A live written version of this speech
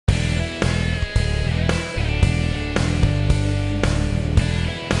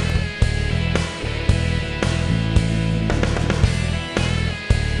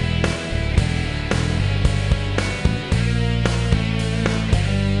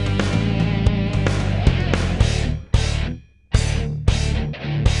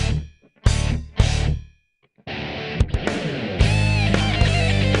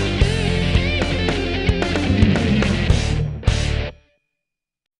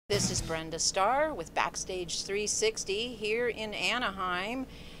This is Brenda Starr with BackStage360 here in Anaheim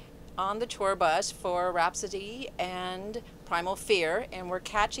on the tour bus for Rhapsody and Primal Fear, and we're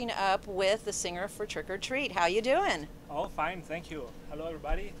catching up with the singer for Trick or Treat. How you doing? Oh, fine, thank you. Hello,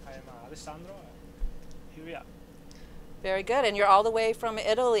 everybody. I'm Alessandro. Here we are. Very good. And you're all the way from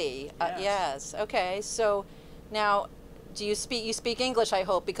Italy. Yes. Yes. Okay. So now, do you speak English? I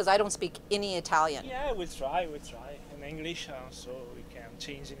hope, because I don't speak any Italian. Yeah, we'll try. In English, so we can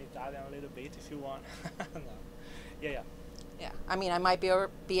change in Italian a little bit if you want. No. Yeah. Yeah, I mean, I might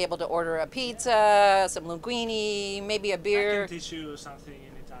be able to order a pizza, some linguine, maybe a beer. I can teach you something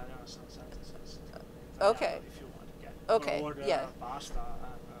in Italian, some sentences. Okay. If you want, yeah. Okay. Or order Yeah. pasta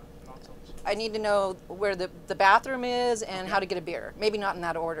and not so. I need to know where the bathroom is and how to get a beer. Maybe not in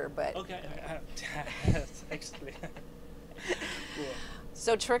that order, but. Okay. Excellent. Cool.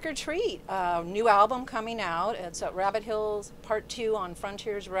 So Trick or Treat, new album coming out. It's at Rabbit Hills Part 2 on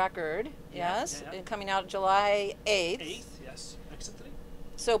Frontiers Record. Yes, Yeah. coming out July 8th. 8th, yes, exactly.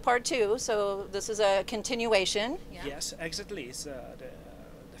 So Part 2, so this is a continuation. Yeah. Yes, exactly. It's the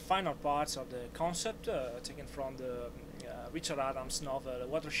final parts of the concept taken from the Richard Adams novel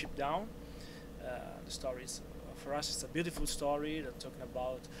Watership Down. The story is, for us, it's a beautiful story that's talking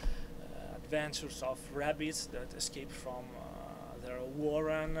about adventures of rabbits that escape from their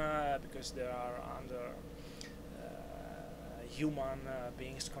warren because they are under human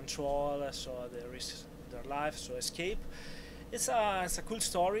beings' control, so they risk their life, so escape. It's a cool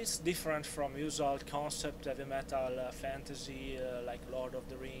story. It's different from usual concept heavy metal fantasy like Lord of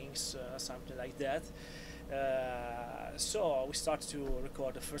the Rings, something like that. So we started to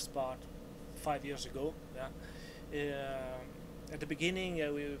record the first part 5 years ago. Yeah. At the beginning,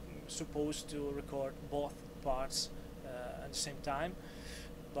 we were supposed to record both parts at the same time,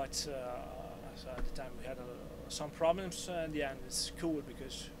 but so at the time we had some problems. In the end, it's cool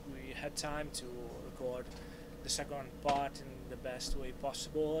because we had time to record the second part in the best way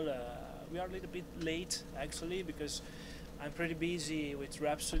possible. We are a little bit late actually because I'm pretty busy with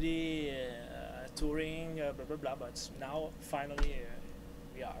Rhapsody, touring, blah blah blah. But now finally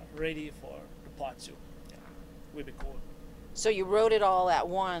we are ready for the part 2. Yeah, will be cool. So you wrote it all at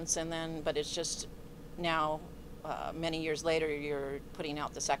once, and then, but it's just now, many years later, you're putting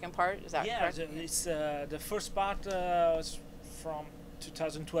out the second part. Is that correct? Yeah, it's the first part was from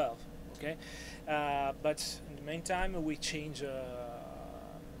 2012. Okay, but in the meantime we changed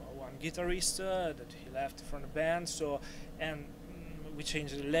one guitarist that he left from the band. So and we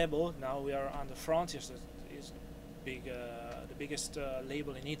changed the label. Now we are on the Frontiers. That is big, the biggest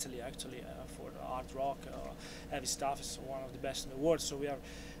label in Italy actually for the hard rock, heavy stuff. It's one of the best in the world. So we are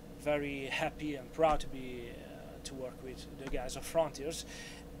very happy and proud to be to work with the guys of Frontiers.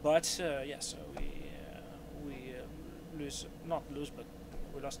 But yes, we we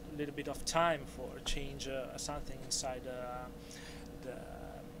lost a little bit of time for change something inside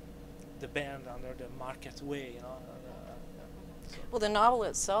the band under the market way, you know. So. Well, the novel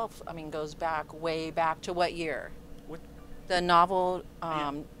itself, I mean, goes way back to what year? What? The novel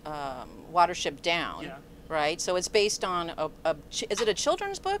Watership Down, Yeah. right? So it's based on is it a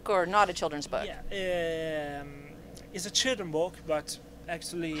children's book or not a children's book? Yeah, it's a children's book, but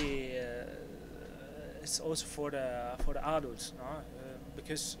actually it's also for the adults, no?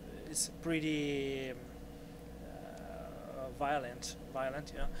 Because it's pretty violent.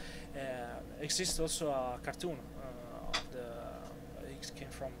 Yeah. Exists also a cartoon of it came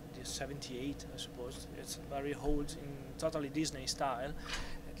from the 78, I suppose. It's very old, in totally Disney style.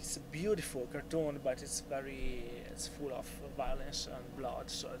 It's a beautiful cartoon, but it's full of violence and blood,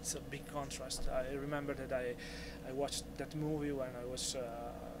 so it's a big contrast. I remember that I watched that movie when I was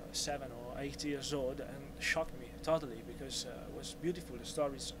 7 or 8 years old, and it shocked me totally because it was beautiful. The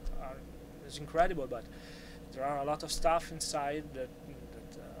stories is incredible, but there are a lot of stuff inside that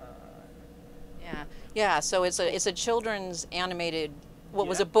Yeah. So it's a children's animated. What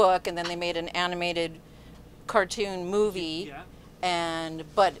was Yeah. a book, and then they made an animated cartoon movie. Yeah.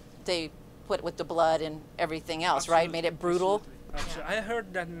 But they put with the blood and everything else, Absolutely, right? Made it brutal. Absolutely. I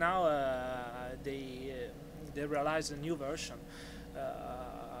heard that now they realized a new version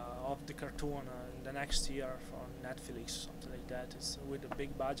of the cartoon in the next year on Netflix, something like that. It's with a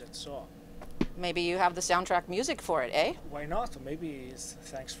big budget, so. Maybe you have the soundtrack music for it, eh? Why not? Maybe it's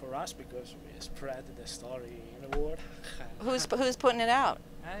thanks for us because we spread the story in the world. Who's putting it out?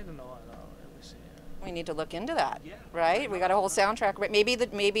 I don't know. We see. We need to look into that, Yeah. right? We got a whole soundtrack.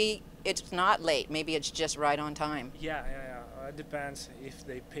 Maybe it's not late. Maybe it's just right on time. Yeah. It depends if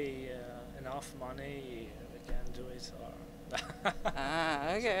they pay enough money. We can do it. Or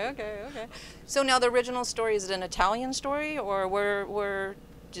Okay. So now the original story, is it an Italian story, or where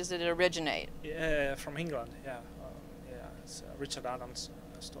does it originate? From England, yeah. Yeah, it's Richard Adams'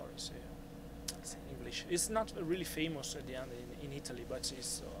 stories. Yeah. It's English. It's not really famous at the end in Italy, but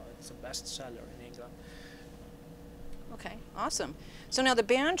it's a bestseller in England. Okay, awesome. So now the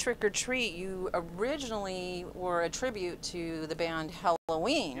band Trick or Treat, you originally were a tribute to the band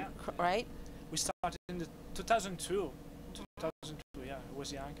Halloween, Yeah. right? We started in the 2002. 2002, yeah. I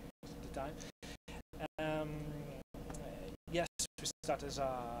was young at the time. Yes, we started as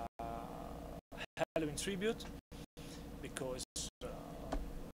a Halloween tribute because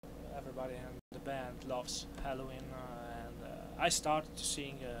everybody in the band loves Halloween, and I started to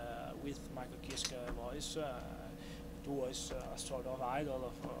sing with Michael Kiske voice. It was a sort of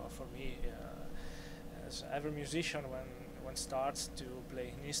idol for me. As every musician, when starts to play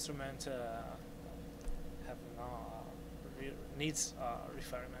an instrument, needs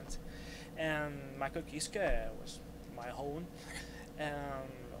refinement, and Michael Kiske was my own.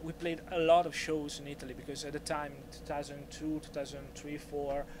 We played a lot of shows in Italy because at the time, 2002, 2003,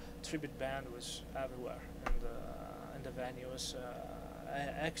 2004, tribute band was everywhere, and the venues.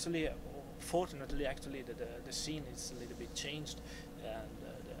 Actually, fortunately, the scene is a little bit changed, and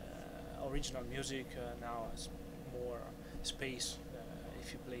the original music now has more space.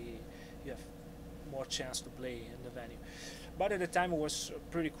 If you play, you have more chance to play in the venue. But at the time it was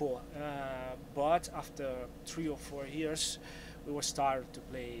pretty cool. But after 3 or 4 years, we were started to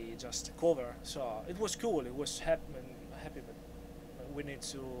play just a cover. So it was cool. It was happy, but we need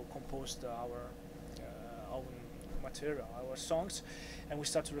to compose our own material, our songs, and we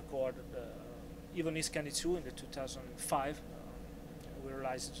started to record even East Candy 2 in the 2005. We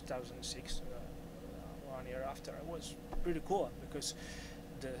realized in 2006, 1 year after. It was pretty cool because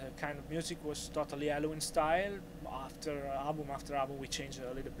the kind of music was totally Halloween style. After album, we changed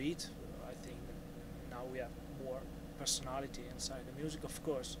a little bit. I think now we have more personality inside the music, of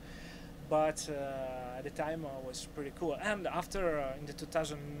course. But at the time, it was pretty cool. And after, in the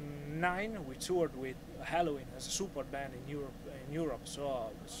 2009, we toured with Halloween as a support band in Europe.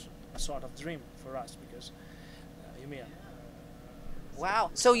 So it was a sort of dream for us because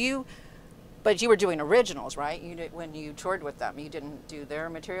Wow. But you were doing originals, right? You did, when you toured with them, you didn't do their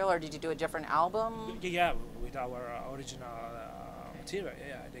material, or did you do a different album? Yeah, with our original material.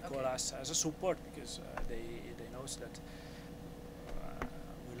 Yeah, they call us as a support because they knows that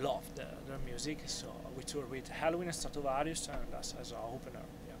we love their music. So we tour with Halloween and Stratovarius and us as our opener.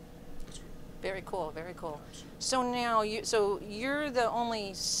 Yeah, that's great. Very cool, very cool. So now you're the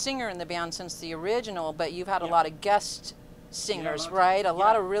only singer in the band since the original, but you've had a lot of guest singers, right? A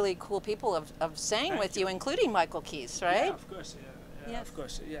lot of really cool people have sang with you, including Michael Keys, right? Yeah, of course. Yeah, of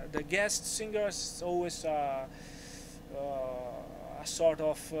course. Yeah, the guest singers is always a sort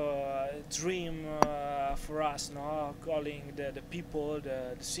of dream for us, no? Calling the people,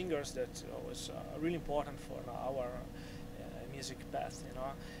 the singers, that was really important for our music path, you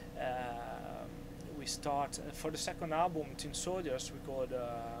know. We start for the second album, Tin Soldiers, we called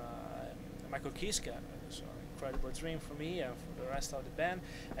Michael Kiske. Incredible dream for me and for the rest of the band,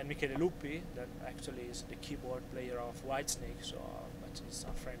 and Michele Lupi, that actually is the keyboard player of Whitesnake, so but he's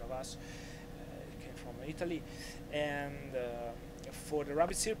a friend of us. He came from Italy. And for the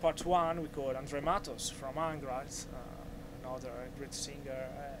Rabbit Seal Part 1, we called Andre Matos from Angrat, another great singer.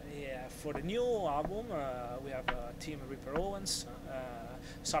 Yeah, for the new album, we have Team Ripper Owens,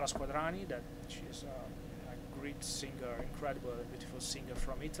 Sara Squadrani, that she's a great singer, incredible, beautiful singer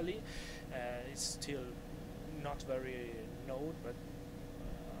from Italy. It's still not very known, but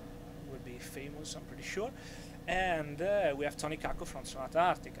will be famous, I'm pretty sure. And we have Tony Cacco from Sonata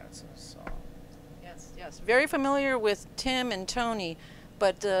Artica. So. Yes. Very familiar with Tim and Tony,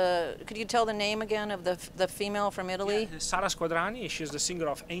 but could you tell the name again of the female from Italy? Yeah, Sara Squadrani. She's the singer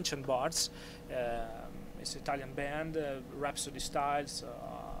of Ancient Bards. It's an Italian band, Rhapsody styles,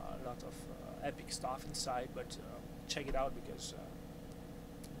 a lot of epic stuff inside. But check it out because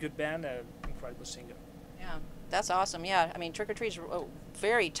good band, incredible singer. Yeah, that's awesome. Yeah, I mean, Trick or Treat's a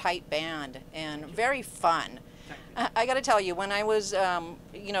very tight band and very fun. I got to tell you, when I was,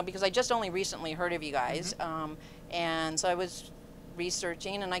 because I just only recently heard of you guys, and so I was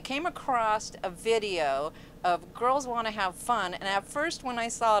researching, and I came across a video of Girls Want to Have Fun, and at first when I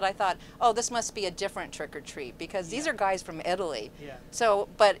saw it, I thought, oh, this must be a different Trick or Treat, because these are guys from Italy. Yeah. So,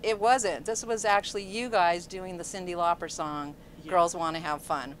 but it wasn't. This was actually you guys doing the Cyndi Lauper song, Girls Want to Have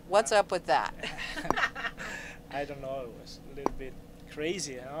Fun. What's up with that? I don't know. It was a little bit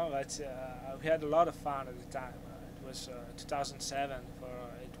crazy, but we had a lot of fun at the time. It was 2007.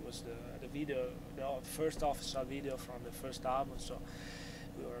 It was the video, the first official video from the first album. So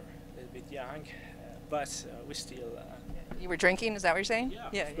we were a little bit young, but we still You were drinking, is that what you're saying?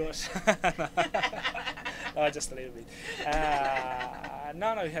 Yeah, of course. Just a little bit.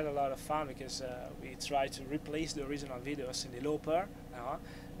 No, we had a lot of fun because we tried to replace the original videos in the Loper.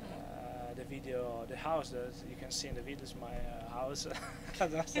 The video, the house that you can see in the video is my house.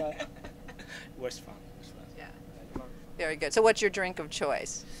 That's, it was fun. Yeah. Very good. So what's your drink of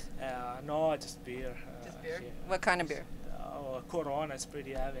choice? No, just beer. Just beer? What kind of beer? Corona, it's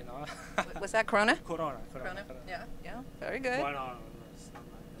pretty heavy, no? Was that Corona? Corona. Yeah. Very good. Well, no, it's not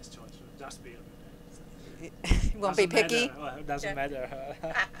my best choice. Just beer. You won't be picky? Well, it doesn't matter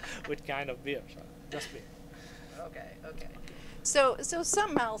what kind of beer, so just beer. Okay. So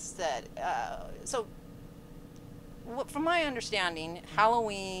something else that, from my understanding,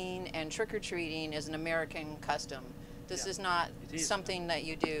 Halloween and trick-or-treating is an American custom. This is not something that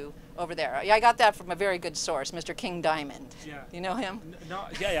you do over there. Yeah, I got that from a very good source, Mr. King Diamond. Yeah. You know him? No,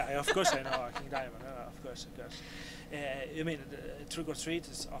 yeah, of course I know King Diamond. Of course. You mean trick or treat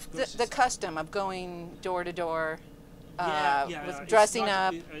is of course. The custom of going door to door, with it's dressing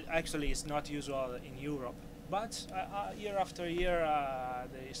not, up. Actually, it's not usual in Europe, but year after year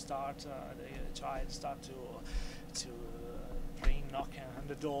they start to bring knocking on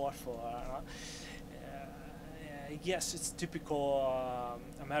the door for. Yes, it's typical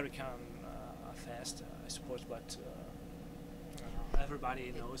American fest, I suppose, but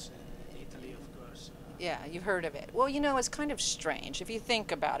everybody knows in Italy, of course. Yeah, you've heard of it. Well, it's kind of strange if you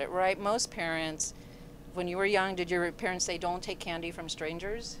think about it, right? Most parents, when you were young, did your parents say don't take candy from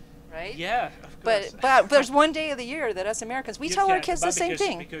strangers, right? Yeah, of course. But there's one day of the year that us Americans, we tell our kids the same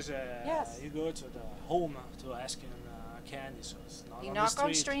thing. Because yes. You go to the home to asking candy, so it's not you on knock the street.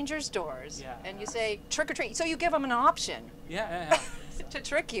 on strangers' doors and you yes. say trick or treat. So you give them an option. Yeah. To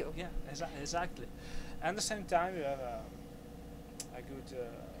trick you. Yeah, exactly. And at the same time, you have a good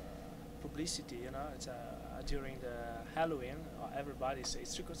publicity. It's during the Halloween, everybody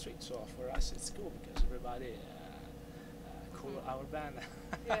says trick or treat. So for us, it's cool because everybody call our band.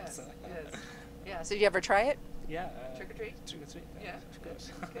 Yes. Yeah. So did you ever try it? Yeah. Trick or treat. Trick or treat. Yeah. Of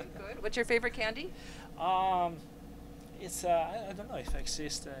course. Okay, good. What's your favorite candy? It's I don't know if it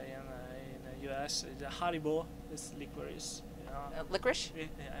exists in the US. The Haribo, this licorice. Licorice? Yeah.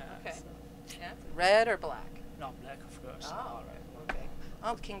 Okay. So Yeah. Red or black? no, black, of course. Oh, okay.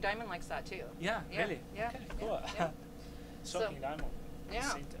 Oh, King Diamond likes that too. Yeah, really? Yeah. Okay, cool. Yeah. So King Diamond. Yeah.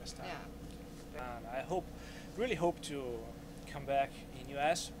 It's interesting. Yeah. And I really hope to come back in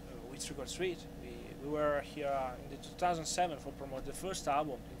US with Trick or Treat. We were here in the 2007 for promote the first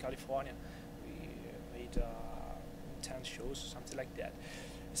album in California. We made 10 shows, something like that.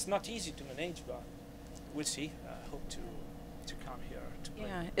 It's not easy to manage, but we'll see. I hope to come here to play.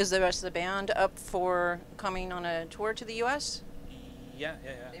 Yeah. Is the rest of the band up for coming on a tour to the U.S.? Yeah.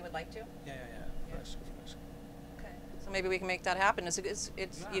 They would like to? Yeah. Of course. Okay. So maybe we can make that happen.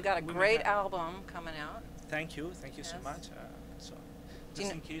 You got a we great make album coming out. Thank you so Yes. much. So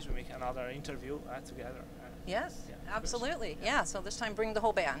just in case we make another interview together. Yes, yeah, absolutely. Yeah, so this time bring the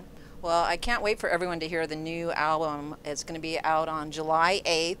whole band. Well, I can't wait for everyone to hear the new album. It's going to be out on July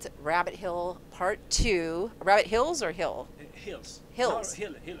 8th, Rabbit Hill Part 2. Rabbit Hills or Hill? Hills. Hills.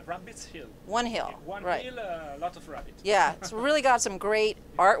 No, hill. Rabbit's Hill. One hill. Okay, one right. hill, a lot of rabbits. Yeah, it's really got some great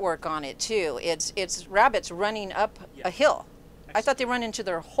artwork on it too. It's rabbits running up a hill. I thought they run into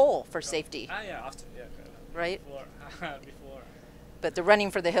their hole for safety. Yeah, after, yeah. right? Before. But they're running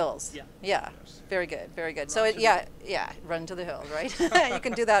for the hills. Yeah. Yeah. Very good. Very good. So Run it, to yeah, run to the hills, right? You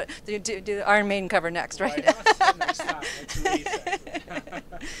can do that. Do the Iron Maiden cover next, right? Next time.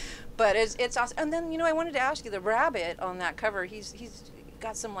 But it's awesome. And then I wanted to ask you, the rabbit on that cover, he's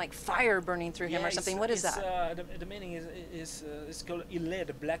got some like fire burning through him or something. What is that? The meaning is it's called Ile,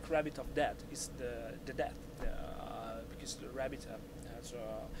 the black rabbit of death. It's the death because the rabbit has the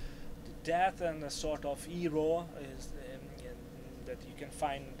death and a sort of hero is that you can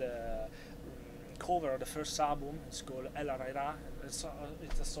find the cover of the first album. It's called El Herrera. It's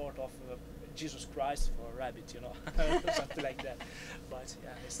a sort of Jesus Christ for a rabbit, something like that. But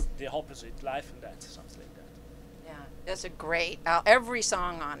yeah, it's the opposite, life and death, something like that. Yeah, that's a great. Every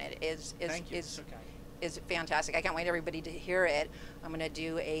song on it is Thank you. So kind. Is fantastic. I can't wait everybody to hear it. I'm going to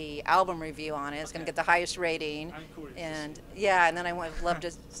do a album review on it. It's going to get the highest rating. I'm curious. And yeah, and then I would love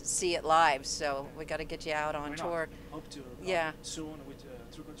to see it live. So we got to get you out on tour. Hope to soon with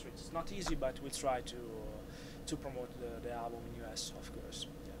Trick or Treat. It's not easy, but we'll try to promote the album in US, of course.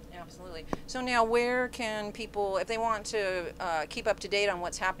 Yeah, absolutely. So now, where can people, if they want to keep up to date on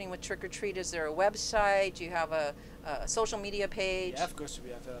what's happening with Trick or Treat, is there a website? Do you have a social media page? Yeah, of course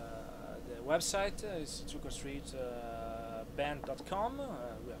we have. The website is trickortreatband.com.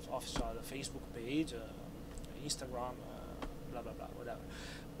 We have official Facebook page, Instagram, blah blah blah, whatever.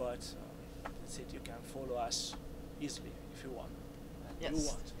 But that's it. You can follow us easily if you want. And Yes. you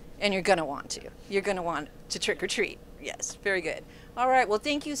want. And you're going to want to. You're going to want to trick or treat. Yes, very good. All right, well,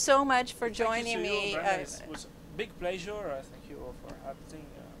 thank you so much for joining me. It was a big pleasure. Thank you for having.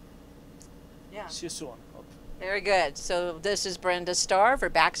 Yeah. See you soon. Hope. Very good. So this is Brenda Starr for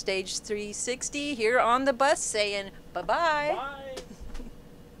Backstage 360 here on the bus saying bye-bye. Bye.